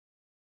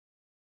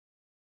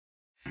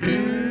Hi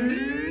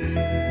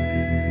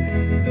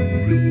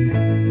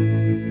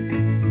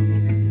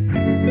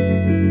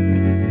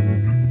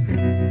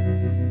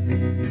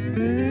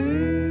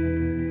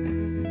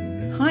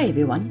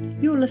everyone,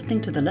 you're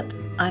listening to The Lip.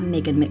 I'm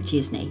Megan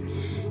McChesney.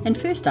 And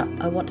first up,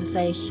 I want to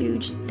say a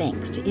huge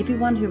thanks to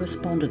everyone who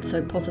responded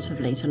so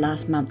positively to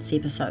last month's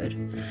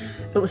episode.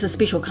 It was a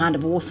special kind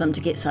of awesome to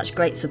get such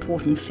great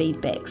support and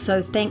feedback,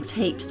 so thanks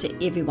heaps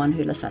to everyone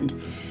who listened.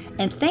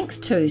 And thanks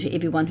too to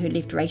everyone who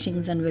left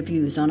ratings and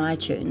reviews on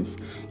iTunes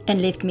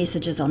and left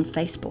messages on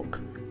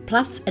Facebook.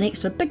 Plus, an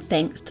extra big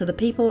thanks to the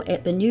people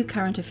at the new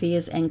current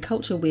affairs and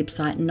culture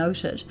website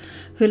Noted,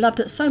 who loved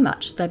it so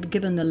much they've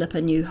given The Lip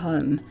a new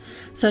home.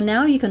 So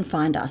now you can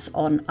find us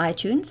on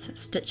iTunes,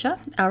 Stitcher,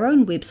 our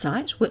own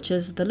website, which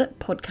is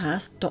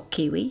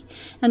thelippodcast.kiwi,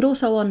 and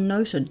also on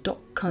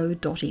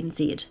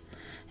noted.co.nz.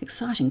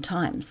 Exciting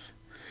times.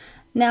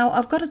 Now,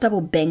 I've got a double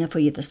banger for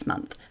you this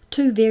month.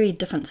 Two very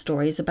different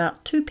stories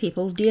about two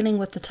people dealing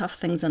with the tough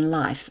things in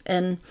life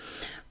in,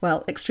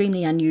 well,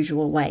 extremely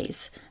unusual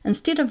ways.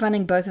 Instead of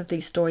running both of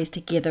these stories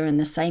together in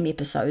the same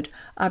episode,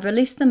 I've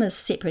released them as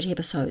separate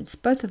episodes,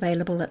 both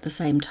available at the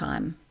same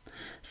time.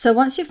 So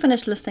once you've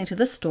finished listening to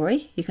this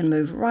story, you can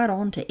move right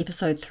on to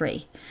episode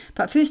 3.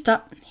 But first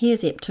up,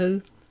 here's ep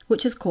 2,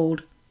 which is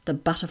called The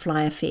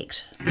Butterfly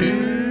Effect.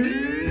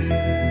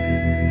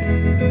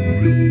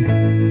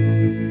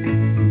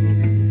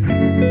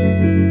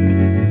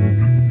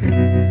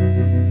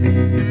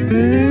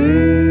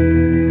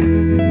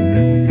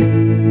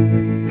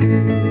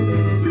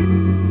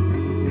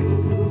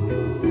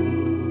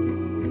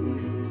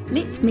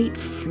 Let's meet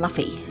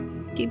Fluffy.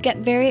 He'd get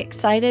very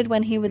excited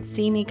when he would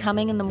see me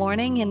coming in the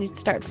morning, and he'd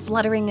start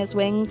fluttering his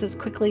wings as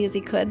quickly as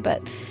he could,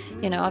 but,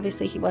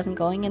 obviously he wasn't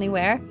going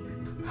anywhere.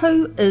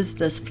 Who is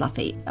this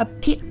Fluffy? A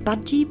pet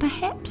budgie,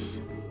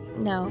 perhaps?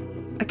 No.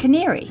 A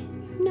canary?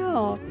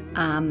 No.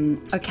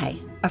 Okay.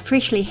 A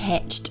freshly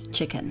hatched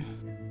chicken?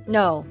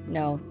 No.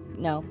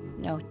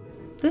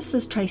 This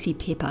is Tracy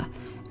Pepper,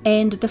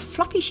 and the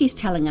Fluffy she's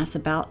telling us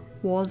about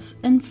was,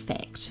 in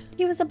fact...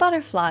 He was a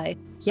butterfly.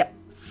 Yep.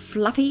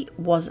 Fluffy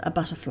was a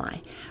butterfly,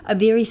 a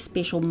very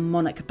special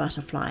monarch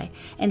butterfly,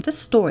 and this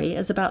story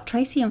is about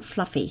Tracy and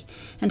Fluffy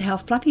and how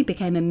Fluffy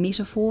became a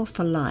metaphor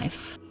for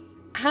life.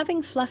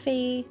 Having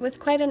Fluffy was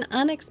quite an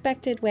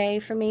unexpected way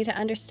for me to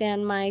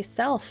understand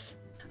myself.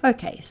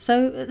 Okay,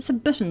 so it's a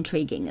bit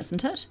intriguing,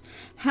 isn't it?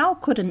 How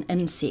could an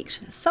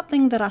insect,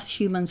 something that us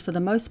humans for the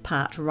most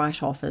part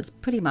write off as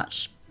pretty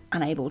much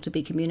unable to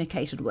be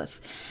communicated with,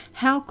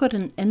 how could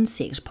an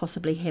insect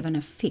possibly have an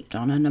effect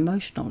on an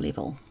emotional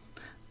level?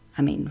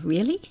 I mean,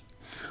 really?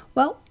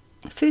 Well,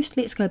 first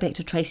let's go back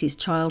to Tracy's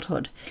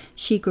childhood.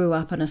 She grew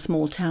up in a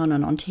small town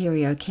in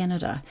Ontario,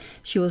 Canada.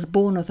 She was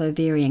born with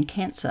ovarian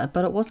cancer,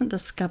 but it wasn't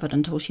discovered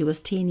until she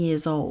was 10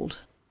 years old.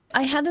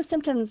 I had the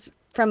symptoms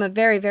from a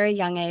very, very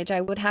young age.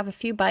 I would have a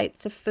few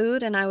bites of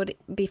food and I would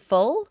be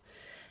full.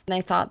 And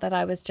I thought that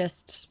I was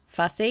just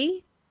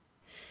fussy.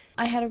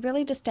 I had a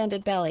really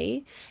distended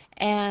belly,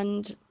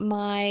 and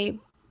my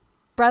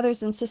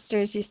brothers and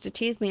sisters used to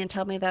tease me and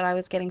tell me that I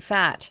was getting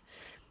fat.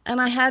 And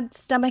I had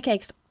stomach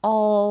aches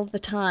all the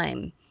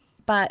time,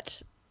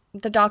 but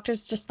the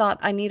doctors just thought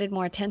I needed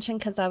more attention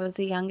because I was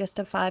the youngest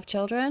of 5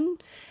 children.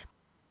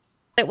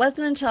 It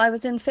wasn't until I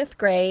was in 5th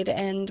grade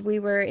and we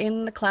were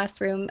in the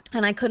classroom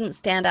and I couldn't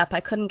stand up.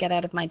 I couldn't get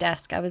out of my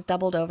desk. I was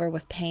doubled over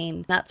with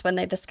pain. That's when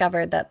they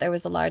discovered that there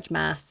was a large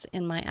mass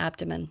in my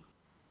abdomen.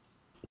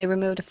 They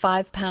removed a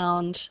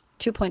 5-pound,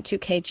 2.2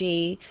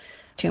 kg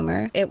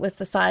tumor. It was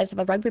the size of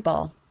a rugby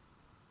ball.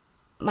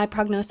 My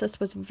prognosis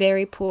was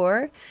very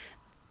poor.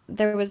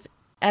 There was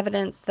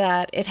evidence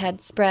that it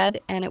had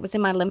spread and it was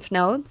in my lymph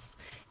nodes,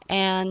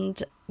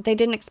 and they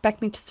didn't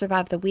expect me to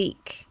survive the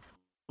week.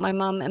 My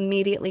mom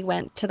immediately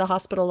went to the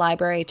hospital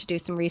library to do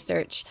some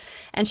research,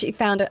 and she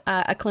found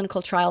a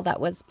clinical trial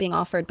that was being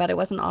offered, but it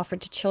wasn't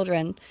offered to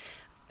children.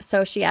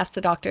 So she asked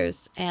the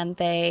doctors, and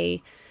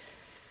they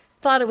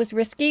thought it was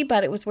risky,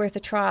 but it was worth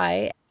a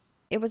try.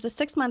 It was a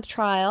 6-month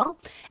trial,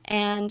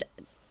 and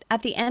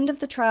at the end of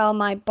the trial,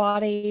 my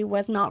body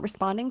was not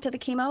responding to the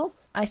chemo.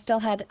 I still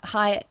had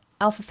high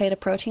alpha-theta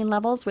protein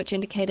levels, which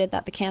indicated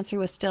that the cancer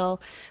was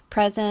still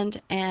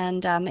present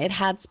and it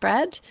had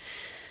spread.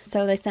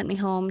 So they sent me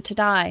home to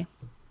die.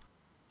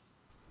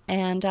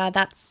 And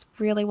that's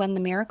really when the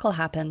miracle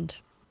happened.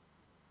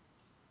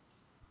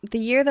 The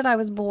year that I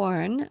was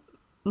born,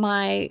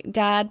 my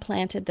dad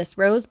planted this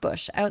rose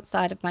bush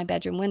outside of my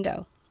bedroom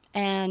window.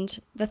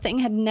 And the thing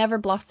had never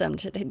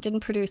blossomed. It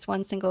didn't produce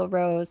one single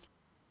rose.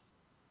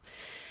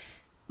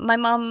 My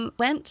mom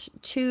went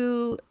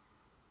to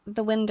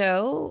the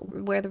window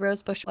where the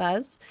rose bush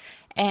was,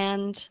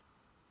 and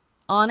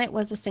on it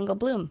was a single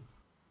bloom.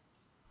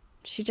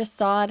 She just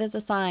saw it as a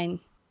sign.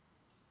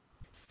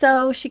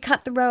 So she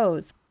cut the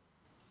rose,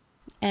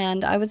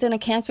 and I was in a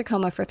cancer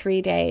coma for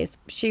 3 days.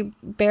 She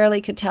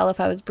barely could tell if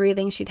I was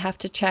breathing. She'd have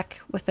to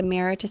check with the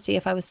mirror to see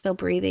if I was still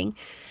breathing.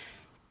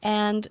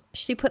 And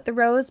she put the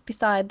rose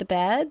beside the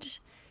bed.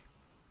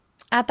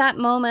 At that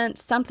moment,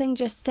 something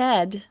just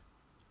said,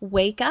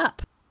 "Wake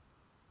up."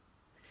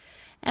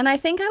 And I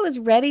think I was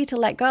ready to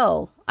let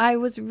go. I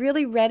was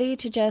really ready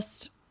to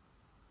just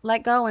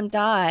let go and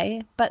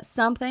die, but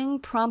something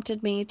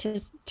prompted me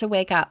to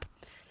wake up.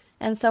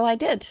 And so I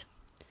did.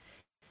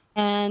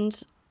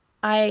 And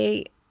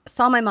I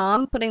saw my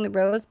mom putting the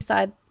rose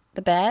beside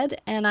the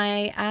bed, and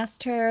I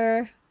asked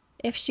her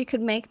if she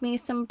could make me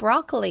some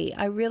broccoli.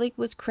 I really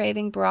was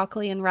craving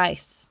broccoli and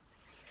rice.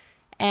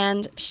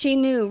 And she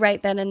knew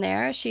right then and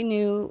there, she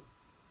knew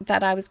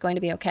that I was going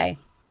to be okay.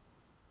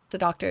 The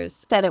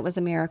doctors said it was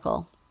a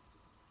miracle.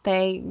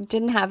 They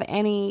didn't have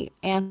any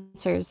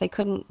answers. They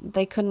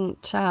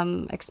couldn't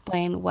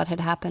explain what had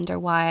happened or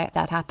why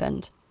that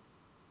happened.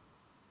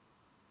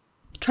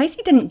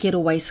 Tracy didn't get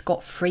away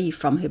scot-free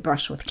from her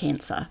brush with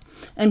cancer.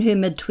 In her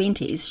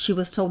mid-20s, she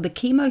was told the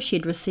chemo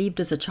she'd received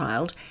as a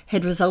child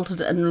had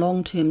resulted in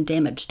long-term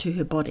damage to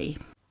her body.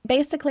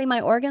 Basically,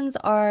 my organs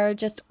are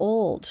just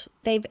old.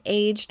 They've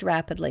aged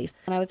rapidly.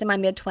 When I was in my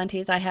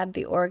mid-20s, I had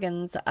the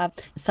organs of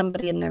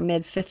somebody in their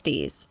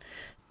mid-50s.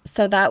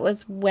 So that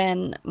was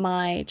when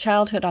my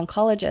childhood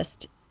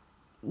oncologist,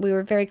 we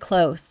were very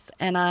close,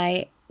 and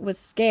I was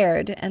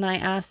scared, and I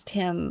asked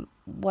him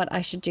what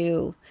I should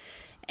do.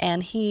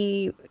 And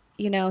he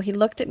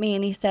looked at me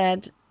and he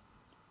said,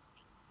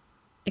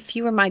 if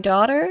you were my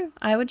daughter,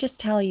 I would just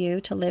tell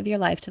you to live your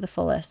life to the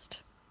fullest,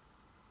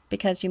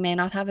 because you may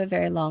not have a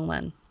very long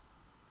one.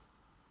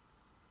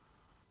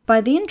 By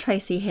then,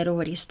 Tracy had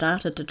already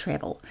started to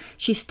travel.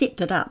 She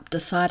stepped it up,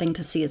 deciding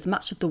to see as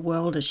much of the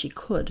world as she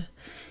could.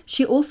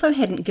 She also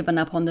hadn't given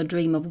up on the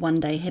dream of one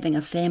day having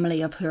a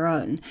family of her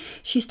own.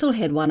 She still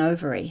had one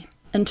ovary.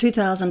 In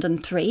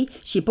 2003,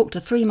 she booked a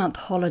 3-month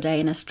holiday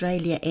in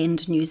Australia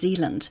and New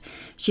Zealand.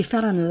 She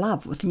fell in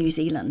love with New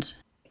Zealand.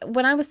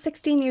 When I was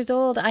 16 years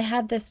old, I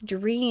had this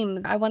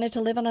dream. I wanted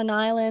to live on an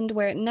island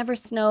where it never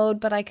snowed,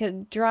 but I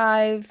could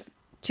drive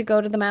to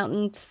go to the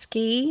mountain to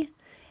ski.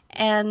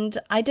 And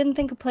I didn't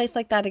think a place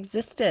like that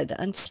existed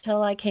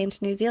until I came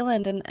to New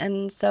Zealand.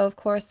 And so, of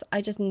course,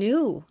 I just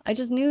knew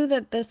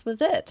that this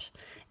was it.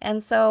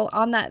 And so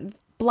on that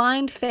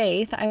blind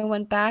faith, I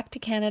went back to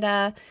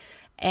Canada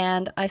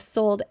and I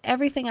sold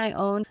everything I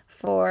owned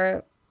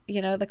for,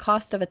 the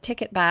cost of a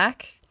ticket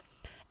back.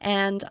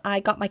 And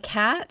I got my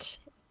cat,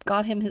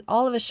 got him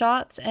all of his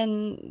shots.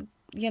 And,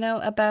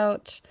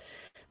 about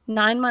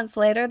 9 months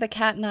later, the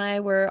cat and I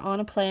were on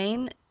a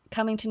plane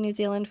coming to New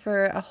Zealand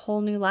for a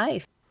whole new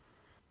life.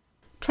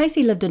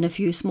 Tracy lived in a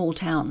few small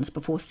towns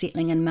before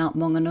settling in Mount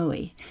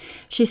Maunganui.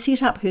 She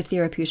set up her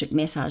therapeutic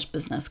massage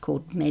business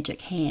called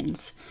Magic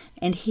Hands.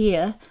 And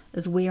here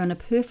is where, in a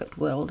perfect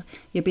world,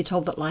 you'd be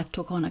told that life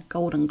took on a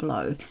golden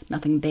glow.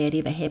 Nothing bad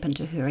ever happened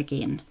to her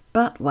again.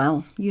 But,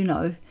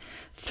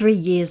 3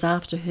 years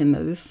after her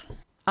move,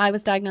 I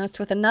was diagnosed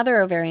with another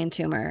ovarian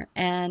tumor.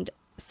 And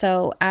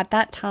so at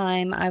that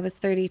time, I was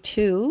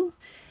 32.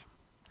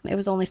 It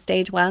was only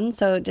stage 1,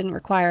 so it didn't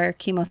require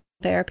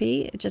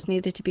chemotherapy. It just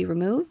needed to be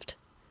removed.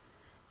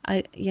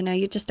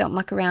 You just don't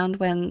muck around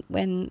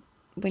when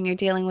you're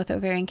dealing with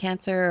ovarian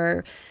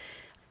cancer.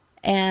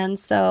 And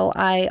so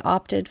I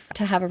opted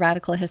to have a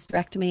radical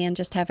hysterectomy and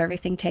just have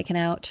everything taken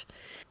out.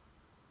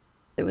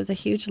 It was a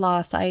huge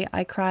loss.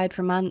 I cried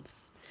for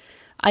months.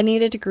 I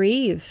needed to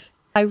grieve.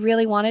 I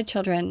really wanted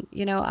children.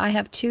 I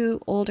have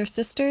 2 older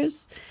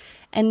sisters,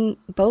 and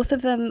both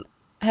of them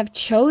have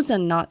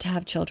chosen not to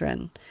have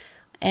children.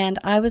 And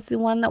I was the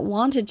one that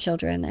wanted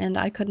children, and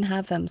I couldn't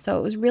have them. So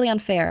it was really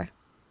unfair.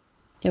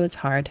 It was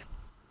hard.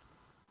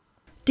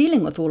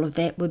 Dealing with all of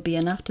that would be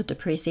enough to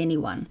depress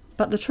anyone.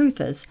 But the truth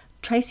is,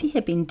 Tracy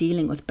had been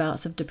dealing with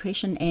bouts of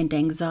depression and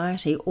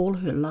anxiety all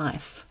her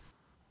life.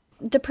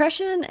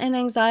 Depression and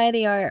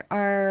anxiety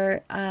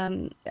are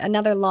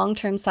another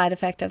long-term side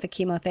effect of the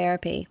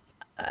chemotherapy.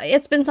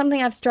 It's been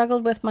something I've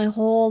struggled with my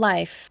whole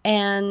life,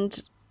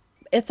 and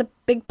it's a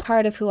big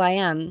part of who I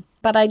am.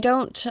 But I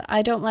don't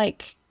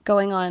like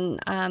going on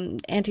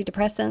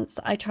antidepressants.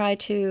 I try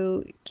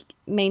to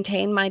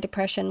maintain my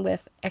depression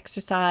with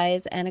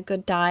exercise and a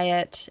good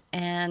diet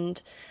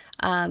and,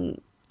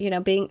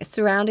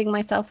 surrounding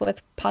myself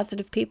with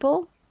positive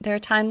people. There are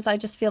times I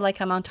just feel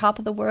like I'm on top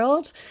of the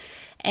world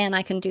and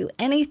I can do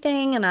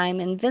anything and I'm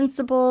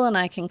invincible and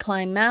I can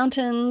climb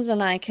mountains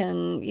and I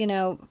can,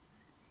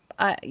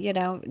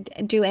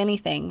 do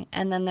anything.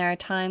 And then there are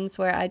times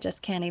where I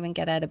just can't even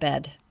get out of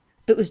bed.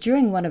 It was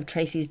during one of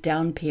Tracy's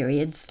down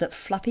periods that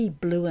Fluffy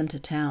blew into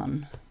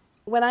town.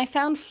 When I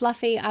found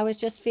Fluffy, I was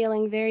just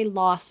feeling very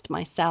lost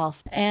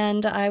myself,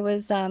 and I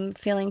was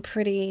feeling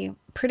pretty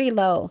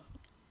low.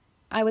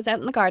 I was out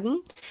in the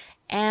garden,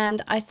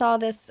 and I saw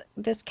this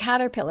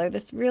caterpillar,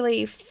 this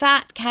really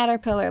fat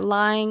caterpillar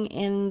lying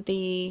in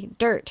the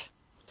dirt.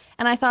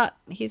 And I thought,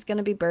 he's going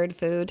to be bird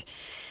food.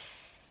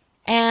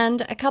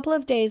 And a couple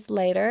of days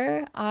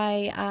later,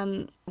 I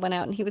went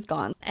out and he was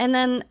gone. And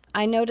then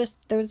I noticed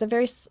there was a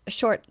very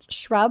short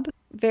shrub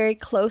very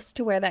close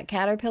to where that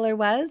caterpillar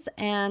was.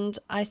 And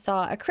I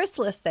saw a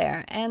chrysalis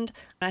there. And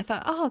I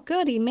thought, oh,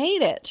 good, he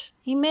made it.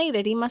 He made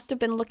it. He must have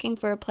been looking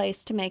for a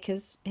place to make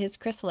his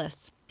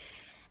chrysalis.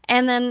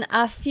 And then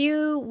a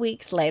few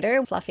weeks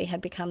later, Fluffy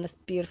had become this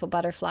beautiful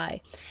butterfly.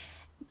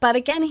 But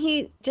again,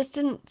 he just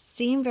didn't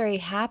seem very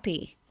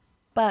happy.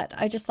 But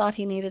I just thought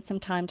he needed some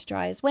time to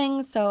dry his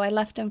wings, so I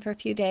left him for a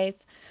few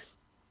days.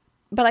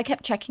 But I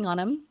kept checking on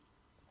him.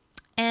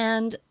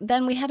 And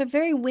then we had a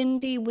very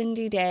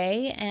windy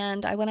day,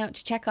 and I went out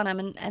to check on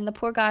him, and the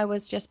poor guy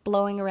was just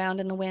blowing around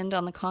in the wind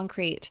on the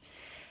concrete,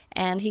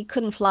 and he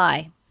couldn't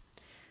fly.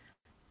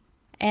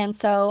 And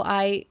so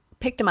I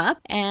picked him up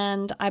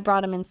and I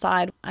brought him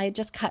inside. I had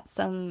just cut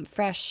some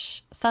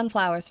fresh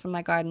sunflowers from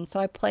my garden, so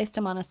I placed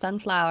him on a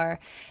sunflower,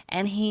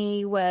 and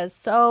he was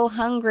so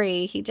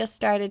hungry. He just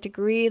started to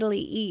greedily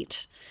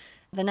eat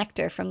the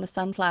nectar from the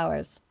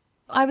sunflowers.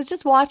 I was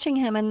just watching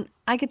him and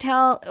I could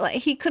tell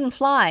he couldn't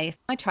fly.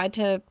 I tried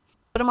to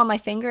put him on my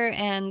finger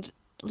and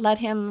let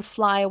him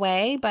fly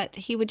away, but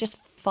he would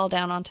just fall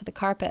down onto the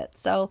carpet.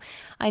 So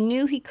I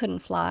knew he couldn't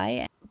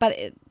fly, but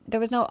there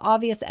was no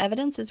obvious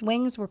evidence. His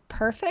wings were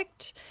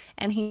perfect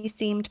and he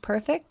seemed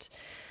perfect.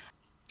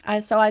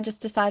 So I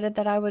just decided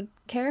that I would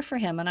care for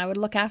him and I would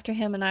look after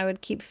him and I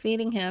would keep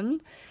feeding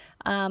him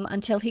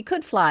until he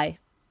could fly.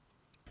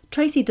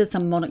 Tracy did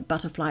some monarch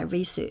butterfly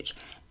research,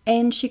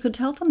 and she could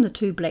tell from the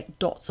 2 black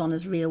dots on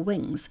his rear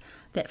wings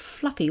that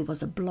Fluffy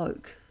was a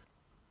bloke.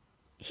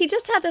 He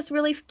just had this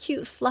really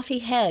cute fluffy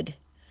head,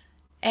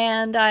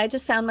 and I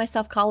just found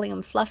myself calling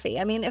him Fluffy.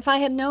 I mean, if I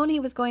had known he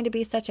was going to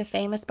be such a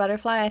famous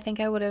butterfly, I think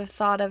I would have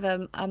thought of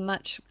a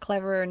much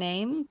cleverer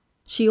name.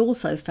 She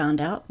also found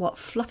out what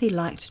Fluffy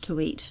liked to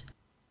eat.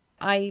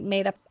 I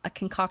made up a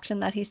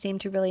concoction that he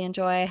seemed to really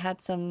enjoy. I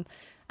had some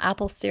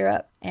apple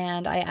syrup,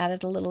 and I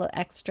added a little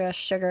extra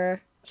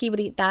sugar. He would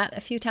eat that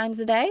a few times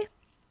a day.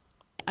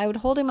 I would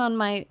hold him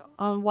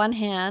on one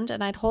hand,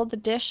 and I'd hold the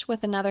dish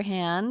with another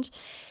hand,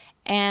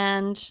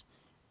 and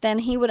then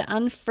he would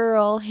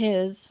unfurl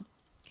his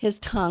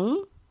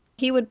tongue.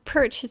 He would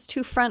perch his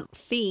 2 front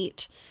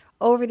feet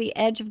over the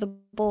edge of the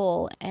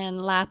bowl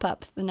and lap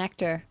up the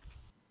nectar.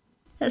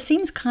 It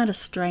seems kind of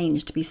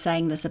strange to be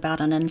saying this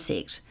about an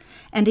insect,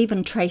 and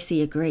even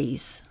Tracy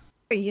agrees.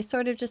 You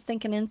sort of just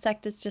think an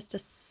insect is just a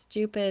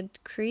stupid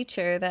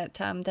creature that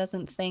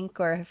doesn't think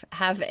or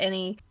have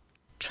any...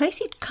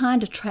 Tracy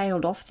kind of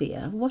trailed off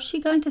there. Was she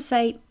going to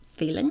say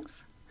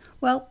feelings?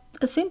 Well,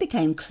 it soon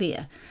became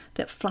clear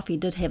that Fluffy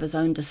did have his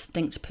own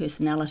distinct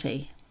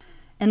personality.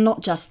 And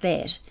not just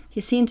that,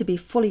 he seemed to be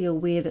fully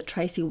aware that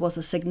Tracy was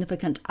a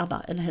significant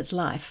other in his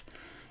life.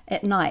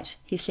 At night,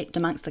 he slept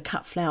amongst the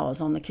cut flowers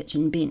on the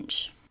kitchen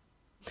bench.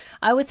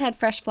 I always had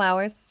fresh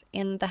flowers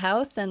in the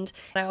house, and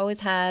I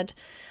always had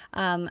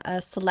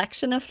a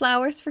selection of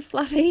flowers for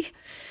Fluffy.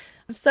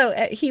 So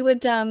he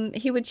would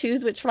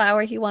choose which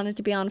flower he wanted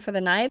to be on for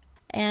the night.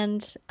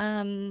 And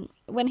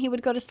when he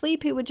would go to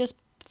sleep, he would just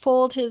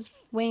fold his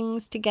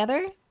wings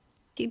together.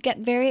 He'd get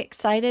very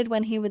excited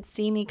when he would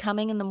see me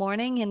coming in the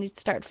morning, and he'd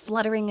start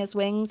fluttering his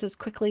wings as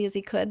quickly as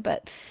he could.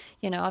 But,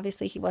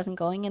 obviously he wasn't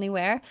going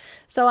anywhere.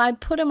 So I'd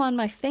put him on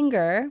my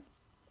finger,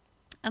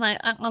 and I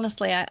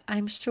honestly,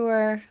 I'm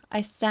sure I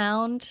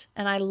sound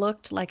and I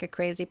looked like a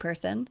crazy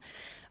person.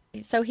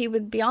 So he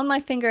would be on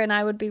my finger, and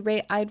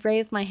I'd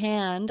raise my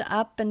hand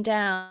up and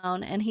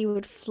down, and he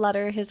would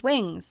flutter his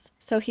wings.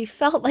 So he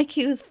felt like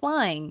he was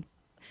flying.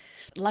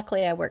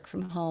 Luckily, I work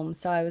from home,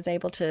 so I was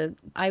able to,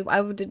 I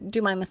would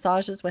do my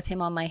massages with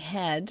him on my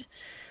head.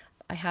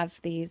 I have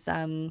these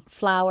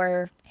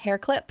flower hair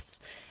clips,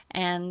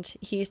 and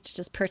he used to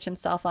just perch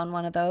himself on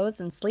one of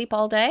those and sleep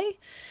all day,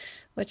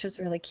 which was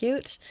really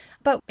cute.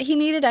 But he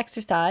needed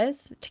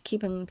exercise to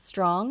keep him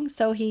strong,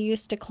 so he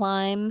used to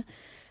climb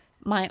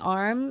my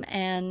arm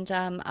and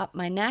up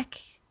my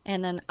neck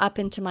and then up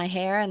into my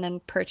hair and then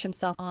perch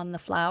himself on the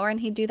flower,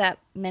 and he'd do that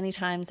many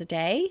times a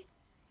day.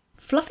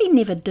 Fluffy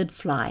never did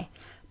fly,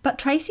 but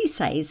Tracy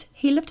says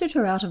he lifted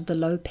her out of the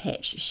low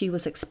patch she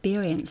was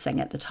experiencing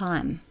at the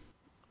time.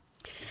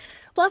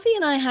 Fluffy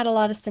and I had a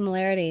lot of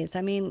similarities.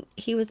 I mean,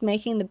 he was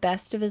making the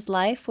best of his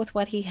life with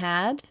what he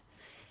had.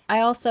 I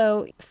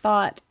also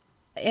thought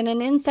in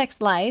an insect's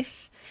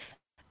life,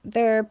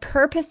 their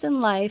purpose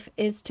in life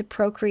is to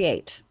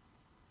procreate.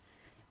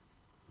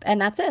 And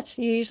that's it.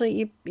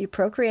 You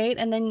procreate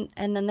and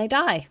then they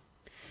die.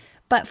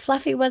 But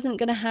Fluffy wasn't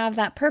going to have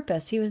that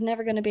purpose. He was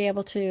never going to be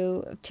able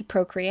to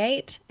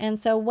procreate. And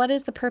so what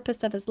is the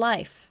purpose of his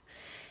life?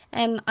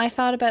 And I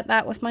thought about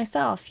that with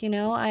myself.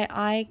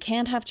 I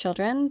can't have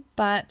children,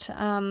 but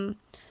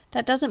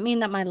that doesn't mean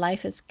that my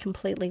life is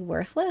completely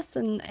worthless.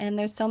 And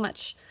there's so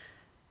much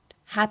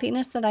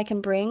happiness that I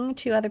can bring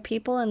to other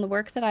people in the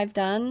work that I've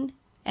done.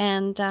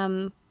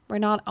 And we're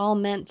not all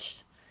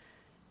meant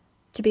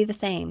to be the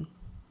same.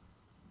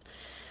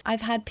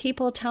 I've had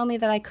people tell me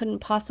that I couldn't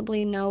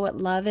possibly know what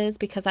love is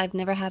because I've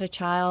never had a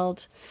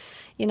child.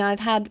 I've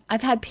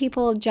had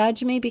people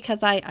judge me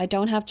because I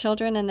don't have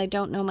children and they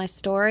don't know my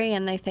story,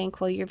 and they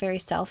think, well, you're very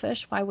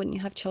selfish. Why wouldn't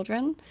you have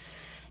children?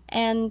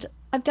 And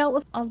I've dealt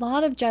with a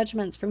lot of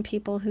judgments from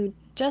people who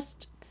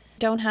just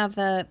don't have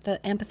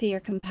the empathy or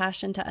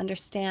compassion to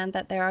understand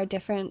that there are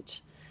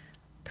different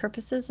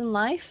purposes in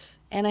life.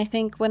 And I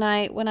think when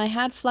I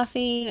had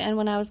Fluffy and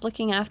when I was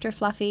looking after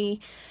Fluffy,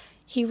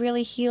 he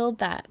really healed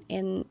that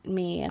in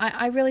me. And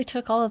I really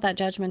took all of that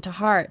judgment to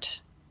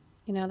heart.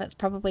 You know, that's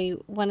probably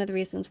one of the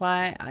reasons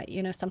why,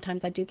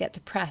 sometimes I do get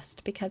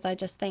depressed, because I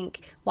just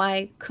think,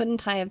 why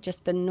couldn't I have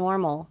just been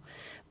normal?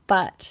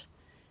 But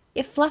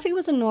if Fluffy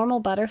was a normal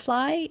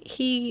butterfly,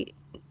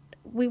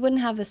 we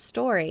wouldn't have this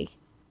story.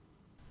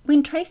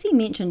 When Tracy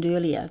mentioned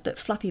earlier that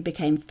Fluffy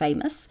became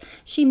famous,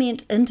 she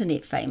meant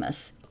internet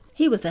famous.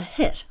 He was a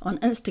hit on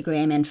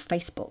Instagram and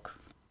Facebook.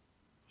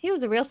 He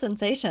was a real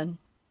sensation.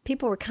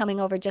 People were coming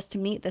over just to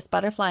meet this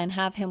butterfly and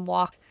have him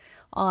walk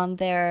on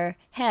their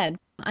head.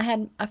 I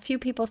had a few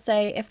people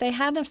say if they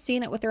hadn't have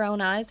seen it with their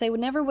own eyes, they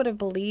never would have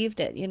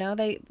believed it.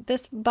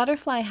 This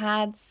butterfly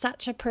had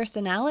such a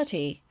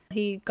personality.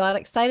 He got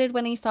excited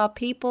when he saw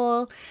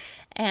people,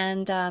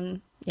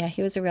 and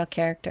he was a real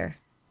character.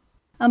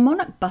 A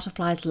monarch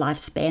butterfly's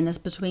lifespan is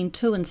between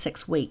 2 and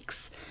 6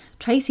 weeks.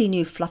 Tracy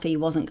knew Fluffy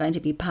wasn't going to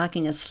be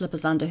parking his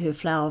slippers under her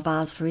flower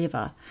vase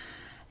forever.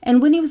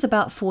 And when he was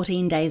about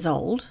 14 days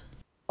old,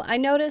 I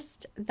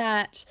noticed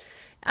that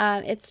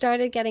it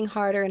started getting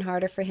harder and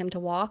harder for him to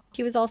walk.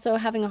 He was also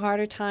having a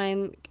harder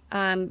time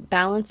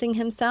balancing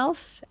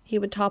himself. He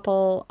would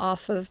topple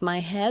off of my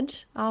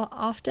head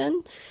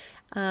often.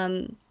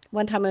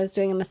 One time I was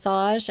doing a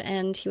massage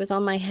and he was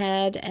on my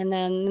head, and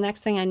then the next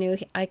thing I knew,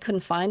 I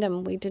couldn't find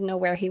him. We didn't know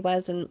where he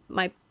was, and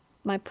my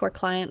poor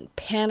client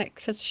panicked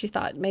because she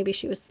thought maybe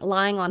she was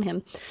lying on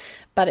him,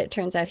 but it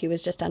turns out he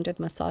was just under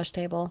the massage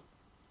table.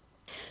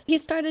 He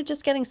started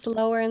just getting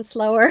slower and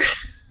slower.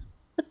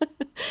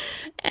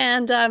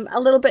 And a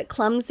little bit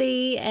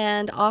clumsy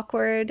and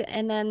awkward.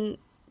 And then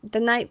the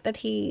night that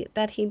he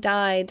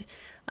died,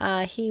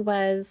 he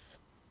was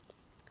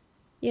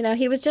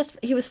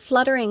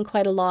fluttering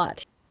quite a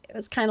lot. It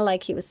was kind of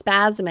like he was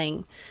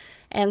spasming.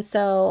 And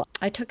so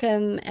I took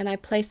him and I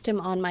placed him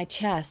on my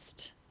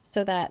chest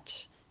so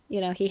that,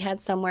 he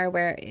had somewhere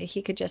where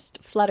he could just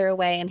flutter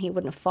away and he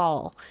wouldn't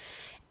fall.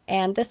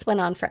 And this went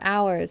on for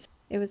hours.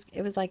 It was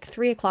like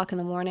 3:00 in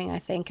the morning, I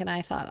think, and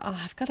I thought,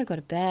 I've got to go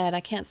to bed.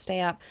 I can't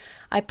stay up.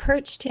 I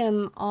perched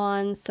him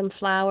on some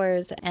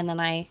flowers, and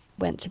then I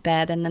went to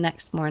bed, and the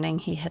next morning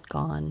he had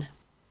gone.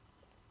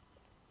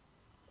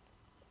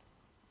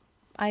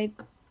 I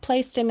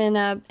placed him in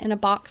a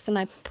box, and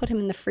I put him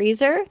in the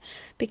freezer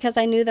because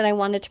I knew that I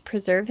wanted to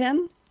preserve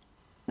him.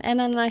 And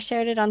then I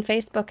shared it on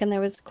Facebook, and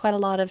there was quite a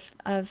lot of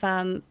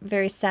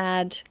very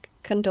sad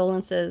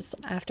condolences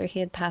after he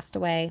had passed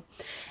away.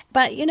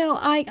 But,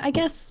 I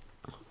guess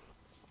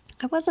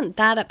I wasn't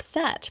that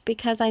upset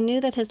because I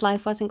knew that his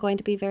life wasn't going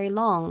to be very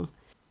long.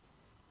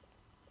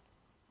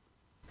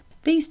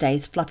 These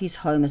days, Fluffy's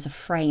home is a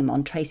frame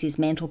on Tracy's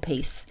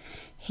mantelpiece.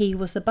 He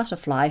was the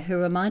butterfly who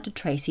reminded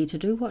Tracy to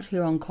do what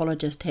her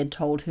oncologist had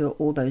told her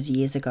all those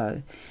years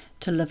ago,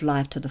 to live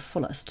life to the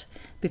fullest,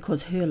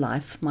 because her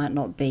life might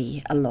not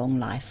be a long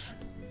life.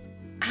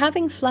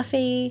 Having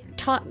Fluffy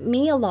taught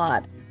me a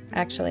lot,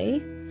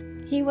 actually.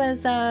 He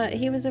was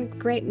a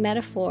great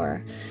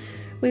metaphor.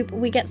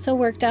 We get so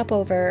worked up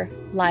over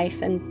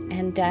life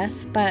and death,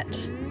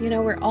 but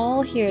we're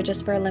all here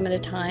just for a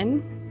limited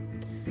time,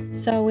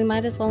 so we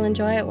might as well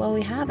enjoy it while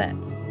we have it.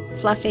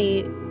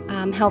 Fluffy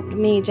helped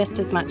me just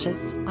as much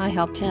as I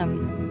helped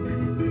him.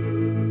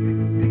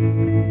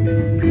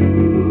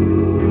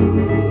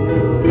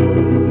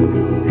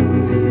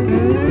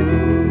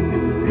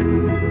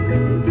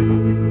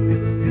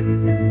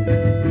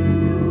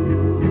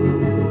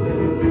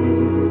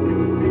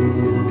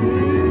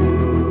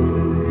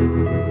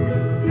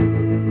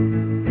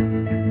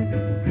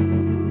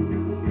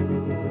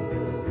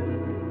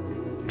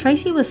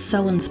 Tracy was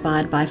so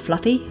inspired by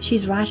Fluffy,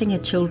 she's writing a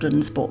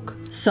children's book,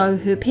 so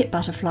her pet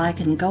butterfly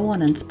can go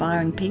on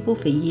inspiring people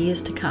for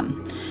years to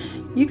come.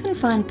 You can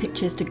find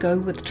pictures to go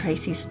with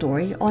Tracy's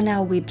story on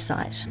our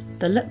website,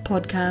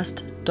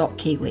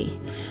 thelitpodcast.kiwi.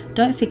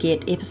 Don't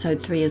forget,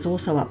 episode 3 is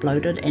also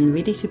uploaded and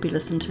ready to be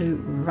listened to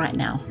right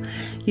now.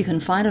 You can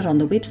find it on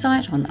the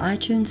website, on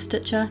iTunes,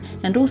 Stitcher,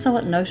 and also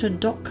at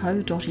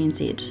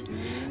noted.co.nz.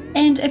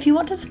 And if you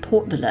want to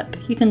support The Lip,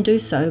 you can do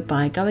so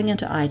by going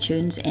into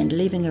iTunes and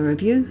leaving a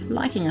review,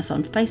 liking us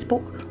on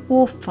Facebook,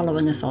 or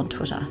following us on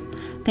Twitter.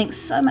 Thanks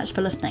so much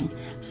for listening.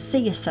 See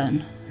you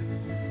soon.